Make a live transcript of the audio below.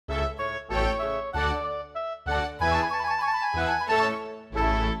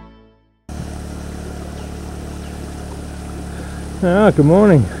Good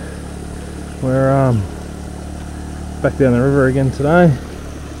morning. We're back down the river again today,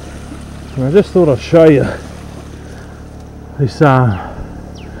 and I just thought I'd show you this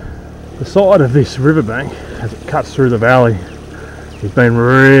the side of this riverbank as it cuts through the valley. It's been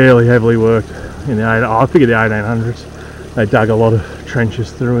really heavily worked in the I figure the 1800s. They dug a lot of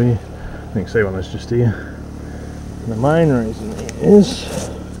trenches through here. You can see one that's just here. And the main reason is,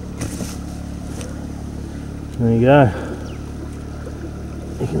 there you go.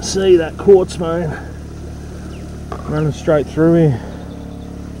 You can see that quartz main running straight through here.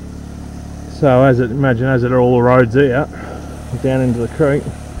 So as it all the roads out down into the creek,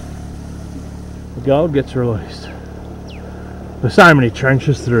 the gold gets released. There's so many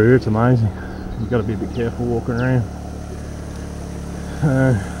trenches through here, it's amazing. You've got to be a bit careful walking around.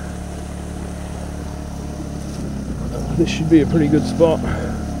 This should be a pretty good spot.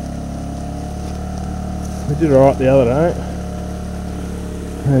 We did alright the other day.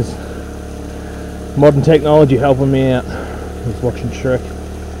 There's modern technology helping me out. I was watching Shrek.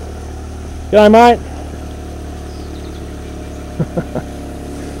 G'day, mate.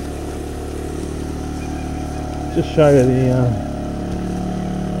 Just show you the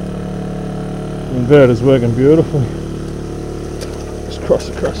inverter's working beautifully. Just cross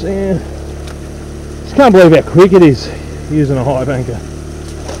across here. Just can't believe how quick it is using a Highbanker.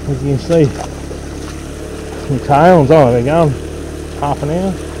 As you can see, some tails. Oh, they're going. Half an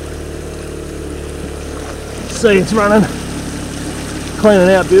hour. See, it's running, cleaning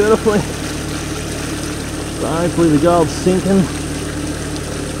out beautifully. So hopefully the gold's sinking.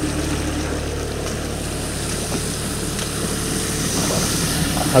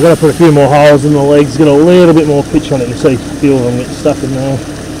 I've got to put a few more holes in the legs, get a little bit more pitch on it. You see, a few of them get stuck in there.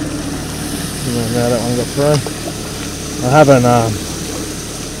 And now that one got through.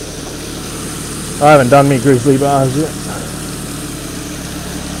 I haven't done me grizzly bars yet.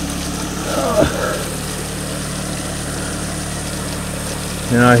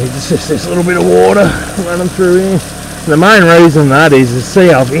 You know, it's just this little bit of water running through here. The main reason that is see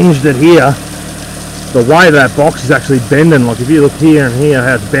I've hinged it here. The way that box is actually bending, like if you look here and here,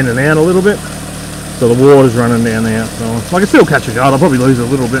 how it's bending out a little bit. So the water's running down the outside. I can still catch a gold, I'll probably lose it a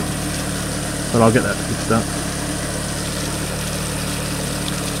little bit, but I'll get that fixed up.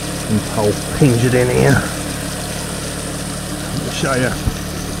 And I'll hinge it in here. I'll show you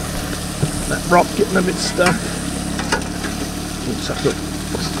that rock getting a bit stuck. Oops, I've got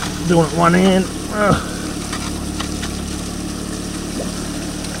doing it one hand. You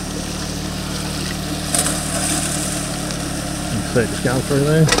can see it just going through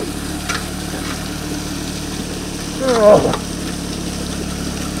there.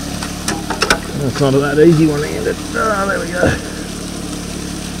 That's not that easy one-handed. There we go.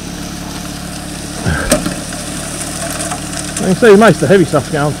 You can see most of the heavy stuff's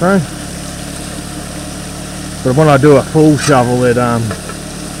going through. But when I do a full shovel, it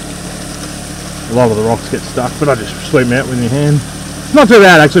a lot of the rocks get stuck, but I just sweep them out with your hand. It's not too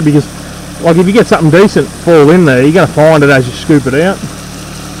bad actually, because like if you get something decent fall in there, you're going to find it as you scoop it out.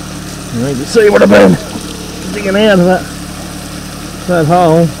 And you can see what I've been digging out of that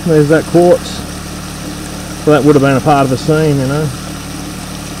hole. There's that quartz. So that would have been a part of a seam, you know.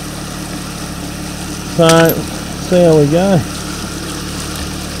 So, see how we go.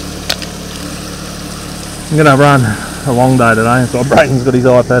 I'm going to run a long day today, so Brayton's got his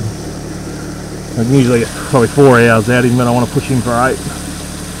iPad. I can usually get probably 4 hours out of him, but I want to push him for 8.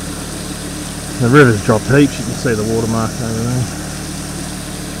 The river's dropped heaps, you can see the watermark over there.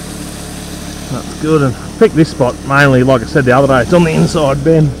 That's good, and I picked this spot mainly, like I said the other day, it's on the inside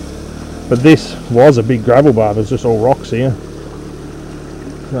bend. But this was a big gravel bar, there's just all rocks here.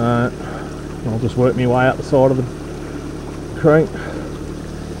 So I'll just work my way up the side of the creek.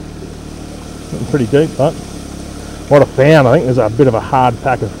 Getting pretty deep, but what I found, I think there's a bit of a hard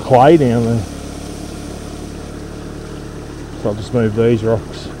pack of clay down there. So I'll just move these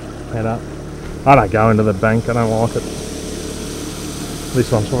rocks, head up. I don't go into the bank, I don't like it. This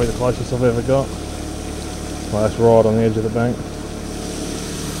one's probably the closest I've ever got. Well, that's right on the edge of the bank.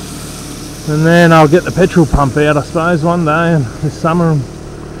 And then I'll get the petrol pump out, I suppose, one day this summer, and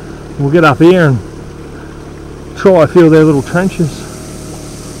we'll get up here and try a few of their little trenches.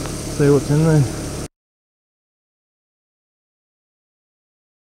 See what's in there.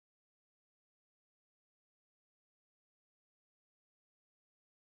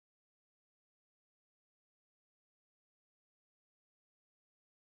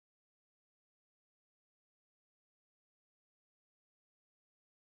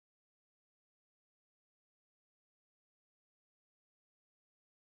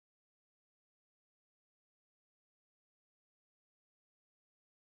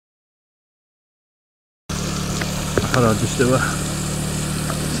 thought I'd just do a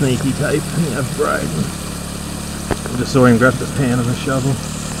sneaky tape and have Braden. I just saw him grab the pan and the shovel.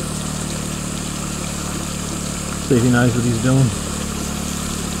 See if he knows what he's doing.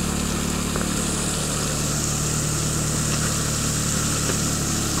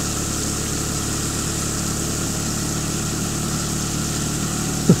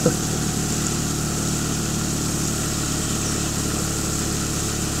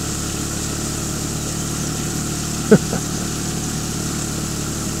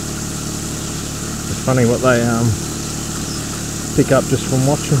 It's funny what they pick up just from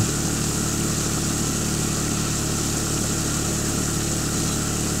watching.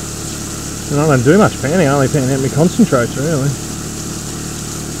 I don't do much panning, I only pan out my concentrates really.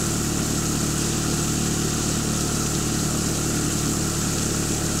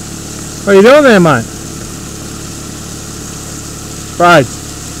 What are you doing there, mate?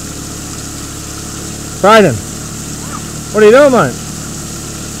 Braden, what are you doing, mate?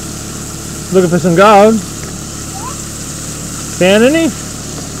 Looking for some gold? Found any?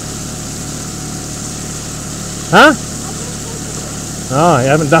 Huh? Oh, you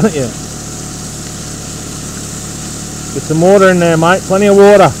haven't done it yet. Get some water in there, mate. Plenty of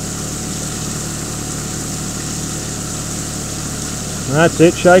water. That's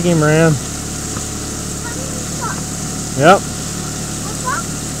it. Shake him around. Yep.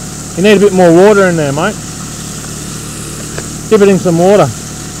 You need a bit more water in there, mate. Dip it in some water.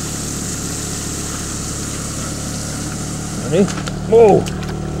 Ready? Whoa!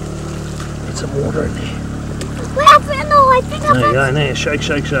 Get some water in there. There you go, there. Shake,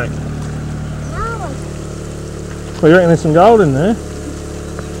 shake, shake. Well, you reckon there's some gold in there?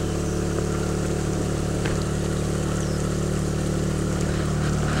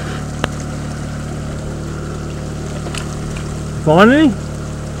 Find any?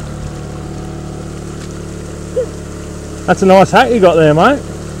 That's a nice hat you got there, mate.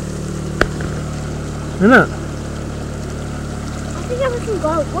 Isn't it? I think I have some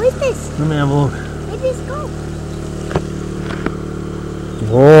gold. What is this? Let me have a look. Maybe it's gold.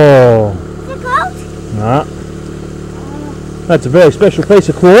 Whoa. Is it gold? Nah. That's a very special piece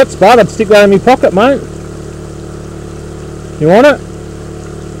of quartz, but I'd stick that in my pocket, mate. You want it?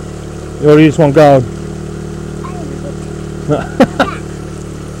 Or do you just want gold? I want it.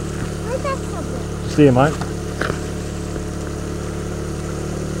 Where's that something? Just here, mate.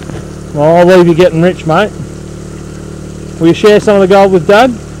 Well, I'll leave you getting rich, mate. Will you share some of the gold with Dad?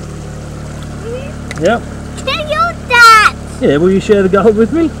 Yep. Can you that? Yeah, will you share the gold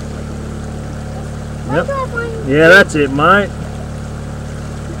with me? Yep. Yeah, that's it, mate.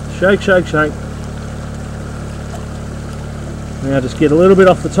 Shake, shake, shake. Now just get a little bit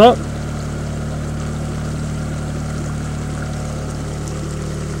off the top.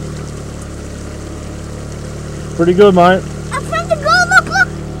 Pretty good, mate. I found the gold. Look, look.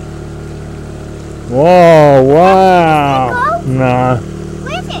 Whoa, wow. Nah.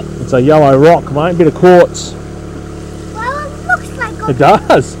 Where is it? It's a yellow rock, mate. Bit of quartz. Well, it looks like gold. It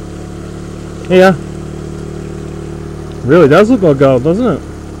does. Here. Really does look like gold, doesn't it?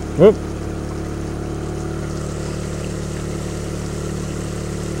 Whoop.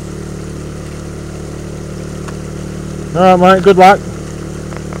 Alright, mate, good luck.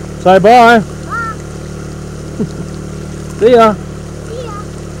 Say bye. Bye. See ya. See ya.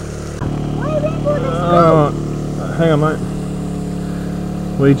 Why are we going to stop? Hang on, mate.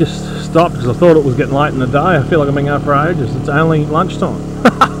 We just stopped because I thought it was getting late in the day. I feel like I've been going for ages. It's only lunchtime.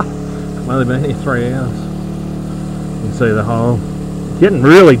 I've only been here 3 hours. You can see the hole. Getting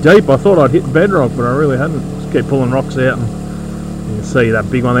really deep. I thought I'd hit bedrock, but I really hadn't. Just keep pulling rocks out, and you can see that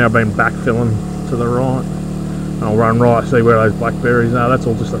big one there. I've been backfilling to the right. And I'll run right, see where those blackberries are. That's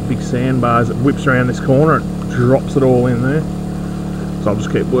all just a big sandbars that whips around this corner and drops it all in there. So I'll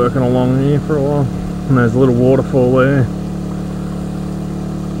just keep working along here for a while. And there's a little waterfall there.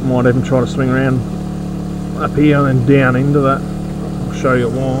 Might even try to swing around up here and then down into that. I'll show you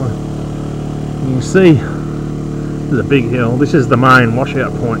why. You can see there's a big hill. This is the main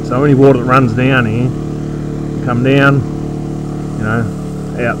washout point. So any water that runs down here, come down, you know,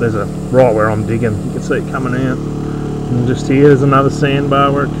 out. There's a right where I'm digging. You can see it coming out. And just here there's another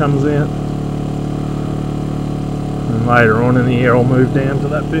sandbar where it comes out. And later on in the year I'll move down to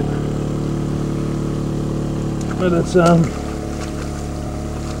that bit. But it's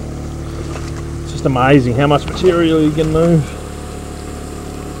just amazing how much material you can move.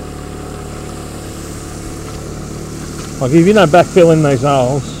 Like if you don't backfill in these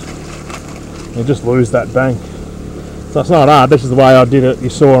holes, you'll just lose that bank. So it's not hard. This is the way I did it. You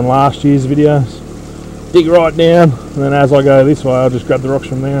saw in last year's videos. Dig right down, and then as I go this way, I'll just grab the rocks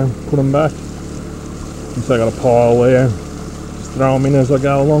from there and put them back. So I got a pile there. Just throw them in as I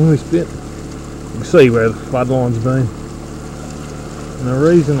go along this bit. You can see where the flood line's been. And the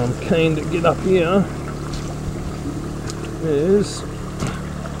reason I'm keen to get up here is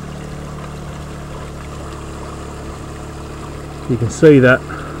you can see that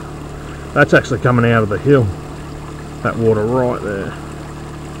that's actually coming out of the hill. That water right there.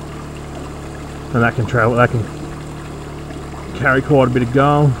 And that can travel, that can carry quite a bit of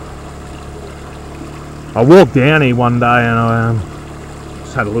gold. I walked down here one day and I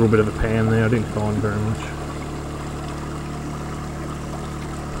just had a little bit of a pan there. I didn't find very much.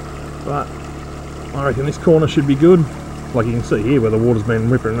 But I reckon this corner should be good. Like you can see here where the water's been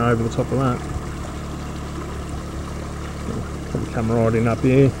ripping over the top of that. Probably come right in up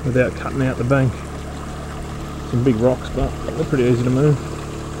here without cutting out the bank. Some big rocks, but they're pretty easy to move.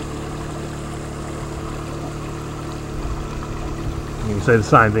 You can see the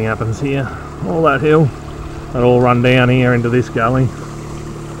same thing happens here. All that hill, that all run down here into this gully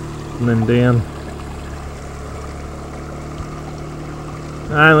and then down.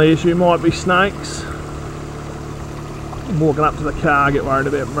 The only issue might be snakes. I'm walking up to the car, I get worried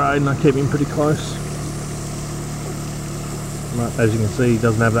about Braden, I keep him pretty close. But as you can see, he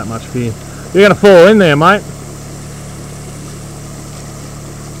doesn't have that much fear. You're going to fall in there, mate.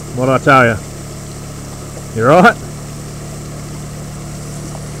 What did I tell you? You right?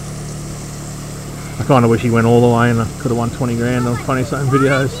 I kind of wish he went all the way and I could have won 20 grand on funny something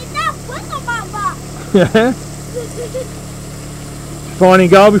videos. Yeah? Find any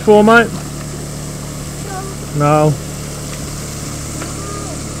gold before, mate? No.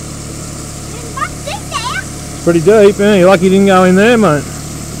 Pretty deep, yeah? You're lucky you didn't go in there, mate.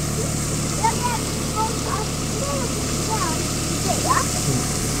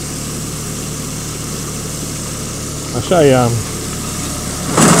 I'll show you.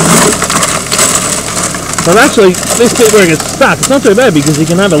 But actually, this bit where it gets stuck, it's not too bad because you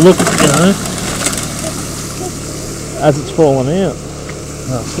can have a look, you know, as it's falling out.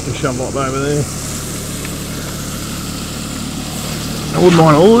 I'll put the shovel up over there. I wouldn't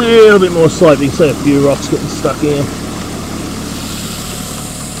mind a little bit more slope. You can see a few rocks getting stuck here.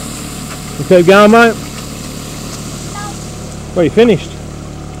 You keep going, mate? Well, you finished?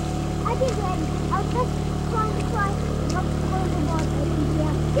 I did ready. I was just trying to try not to close the water.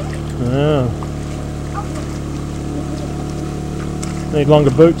 Yeah. Need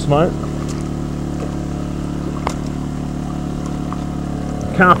longer boots, mate.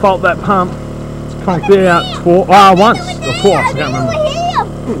 Can't fault that pump. It's conked out once or twice, I can't remember.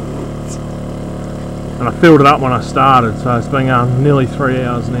 And I filled it up when I started, so it's been going nearly 3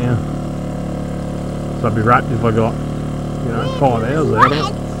 hours now. So I'd be wrapped if I got, you know, 5 hours out of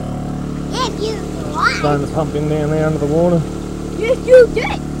it. If you want. Throwing the pump in down there under the water. Yes, you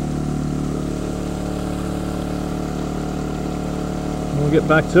did. We'll get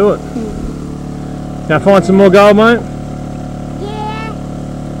back to it. Can I find some more gold, mate? Yeah.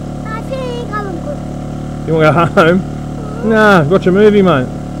 I think I'm good. You want to go home? Nah, watch a movie, mate.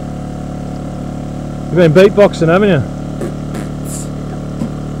 You've been beatboxing, haven't you?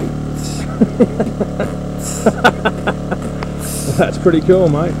 That's pretty cool,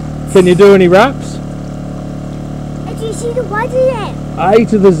 mate. Can you do any raps? Did you see the Y to the M? A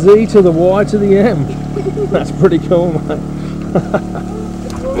to the Z to the Y to the M. That's pretty cool, mate.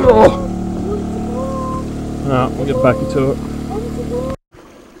 Alright, we'll get back into it.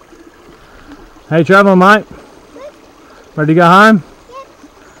 How you travelling, mate? Ready to go home? Yep.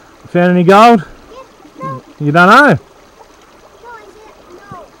 You found any gold? Yep. No. You don't know? No, I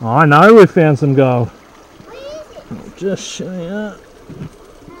said no. I know we found some gold. Where is it? I'll just show you.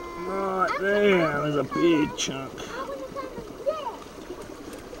 Right there, there's a big chunk.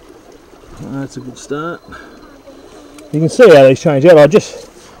 That's a good start. You can see how these change out.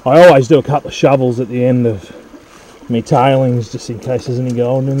 I always do a couple of shovels at the end of my tailings just in case there's any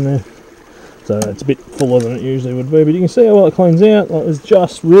gold in there. So it's a bit fuller than it usually would be, but you can see how well it cleans out. Like there's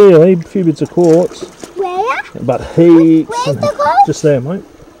just really a few bits of quartz. Where? But heaps. Where's the gold? Just there, mate.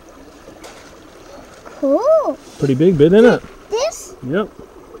 Cool. Pretty big bit, isn't it? This? Yep.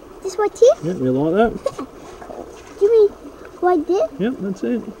 This right here? Yep, you like that? Give me right there. Yep, that's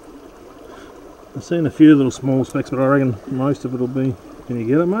it. I've seen a few little small specks, but I reckon most of it will be. Can you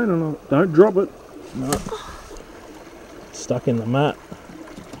get it, mate, or not? Don't drop it. No. It's stuck in the mat.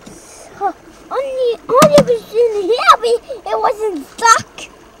 Only was in here, but it wasn't stuck.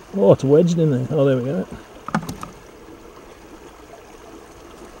 Oh, it's wedged in there. Oh, there we go.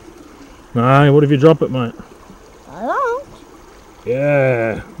 No, what if you drop it, mate? I don't.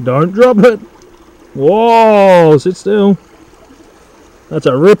 Yeah, don't drop it. Whoa, sit still. That's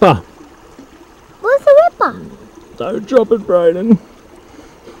a ripper. What's the Don't drop it, Brayden.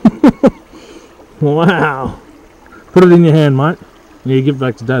 Wow. Put it in your hand, mate. Yeah, give it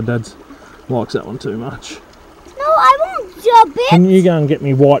back to Dad. Dad's likes that one too much. No, I won't drop it. Can you go and get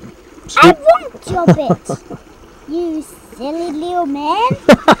me white strip? I won't drop it. You silly little man.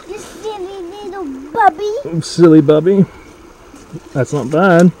 You silly little bubby. Silly bubby. That's not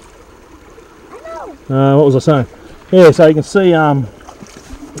bad. I know. What was I saying? Yeah, so you can see, oh, now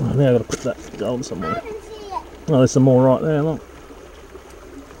I've got to put that gold somewhere. I can see it. Oh, there's some more right there, look.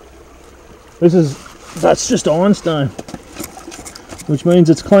 That's just ironstone, which means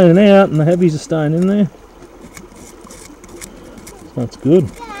it's cleaning out and the heavies are staying in there. So that's good.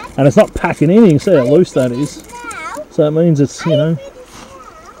 Dad, And it's not packing in, you can see how loose that is. now, So that means it's, you know, finished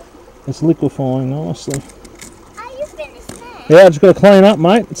now? it's liquefying nicely. Are you finished now? Yeah, I just got to clean up,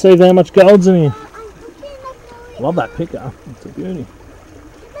 mate, and see how much gold's in here. I'm cooking up the Love that picker, it's a beauty.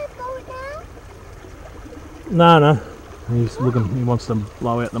 Can I blow it now? No, he's looking, he wants to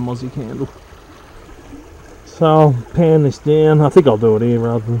blow out the mozzie candle. So I'll pan this down. I think I'll do it here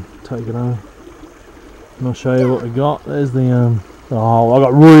rather than take it home. And I'll show you what we got. There's the hole. I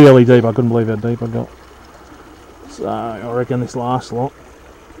got really deep. I couldn't believe how deep I got. So I reckon this last lot,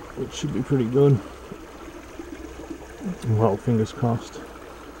 it should be pretty good. Well, fingers crossed.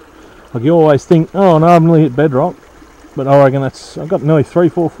 Like you always think, oh no, I've nearly hit bedrock, but I reckon I've got nearly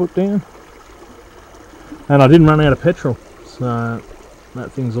 3-4 foot down, and I didn't run out of petrol, so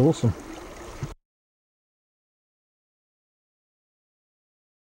that thing's awesome.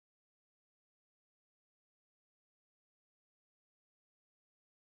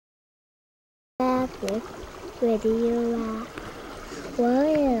 Where do you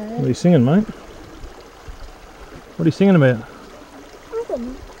Where? What are you singing, mate? What are you singing about? I don't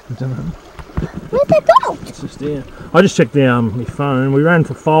know. I don't know. Where'd they go? It's just here. I just checked my phone. We ran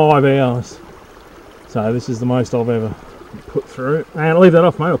for 5 hours. So this is the most I've ever put through. And I'll leave that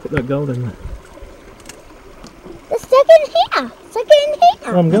off, mate. I'll put that gold in there. The second here. Second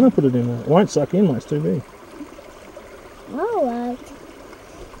here. I'm going to put it in there. It won't suck in, mate. It's too big. Alright.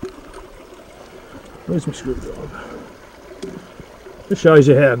 Where's my screwdriver? Just shows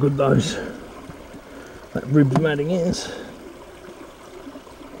you how good that ribbed matting is.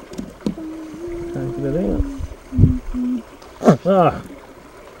 Can't get it out. Ah.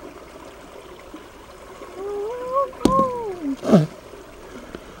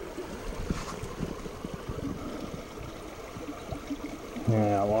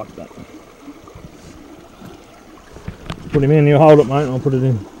 Yeah, I like that. Put him in, you hold it, mate, and I'll put it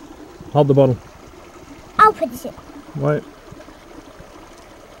in. Hold the bottle. I'll put this in. Wait.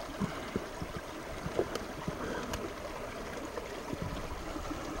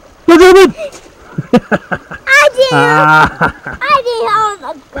 I didn't hold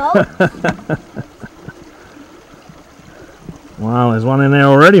a goat. Wow, there's one in there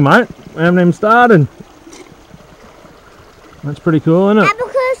already, mate. We haven't even started. That's pretty cool, isn't it?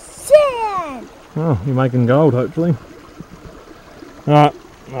 Application. Oh, you're making gold, hopefully. Alright,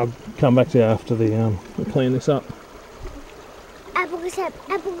 I'll come back to you after we'll clean this up.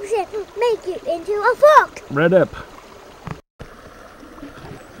 Application, make it into a fork. Red up.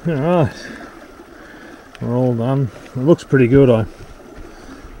 Alright. We're all done. It looks pretty good. I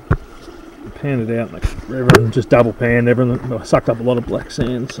panned it out in the river and just double panned everything. I sucked up a lot of black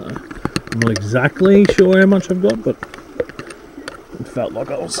sand, so I'm not exactly sure how much I've got, but it felt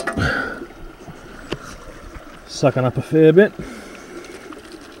like I was sucking up a fair bit.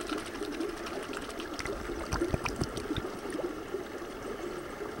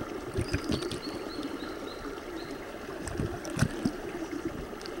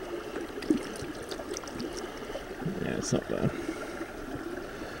 Yeah, it's not bad.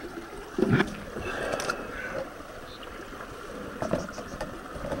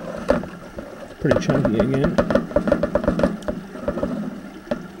 Pretty chunky again.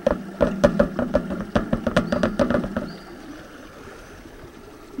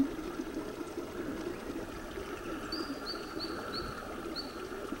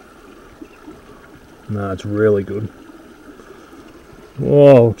 No, it's really good.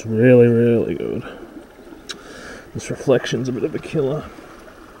 Whoa, it's really, really good. This reflection's a bit of a killer.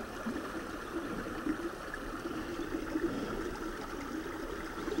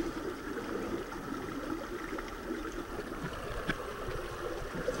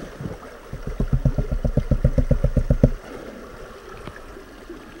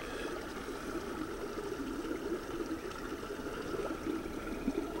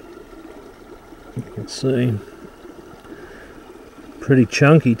 You can see, pretty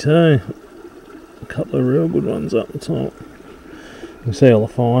chunky too. A couple of real good ones up the top. You can see all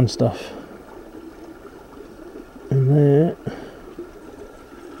the fine stuff in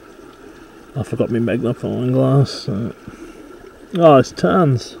I forgot my magnifying glass. So. Oh, it's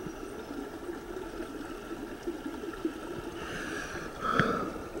tons.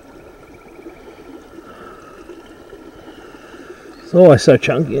 It's always so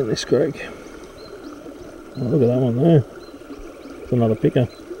chunky in this creek. Oh, look at that one there. It's another picker.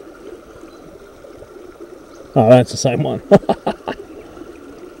 Oh, that's the same one.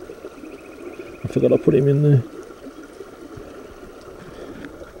 I forgot I put him in there.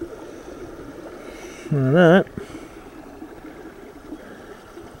 And that.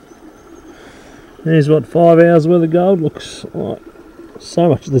 There's what, 5 hours worth of gold. Looks like so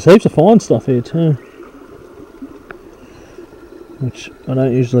much. There's heaps of fine stuff here too, which I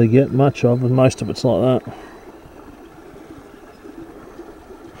don't usually get much of, and most of it's like that.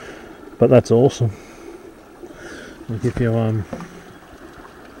 But that's awesome. Like if you I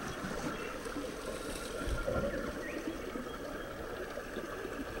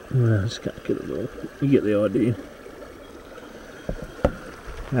just can't get it all. You get the idea.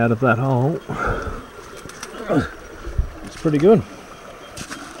 Out of that hole, it's pretty good.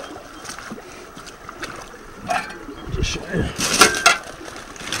 Just show you.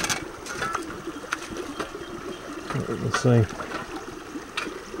 Let's see.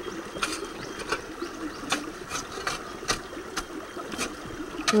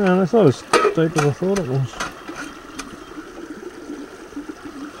 Yeah, that's not as deep as I thought it was.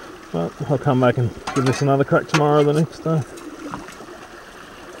 Well, I'll come back and give this another crack tomorrow or the next day.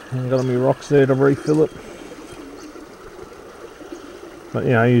 I've got my rocks there to refill it. But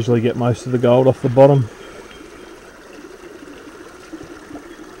yeah, I usually get most of the gold off the bottom.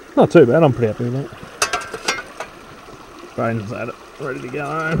 Not too bad, I'm pretty happy with that. Braden's at it, ready to go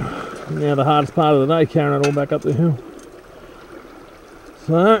home. Now the hardest part of the day, carrying it all back up the hill.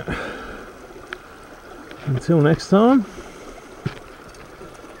 So, until next time,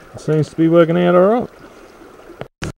 it seems to be working out alright.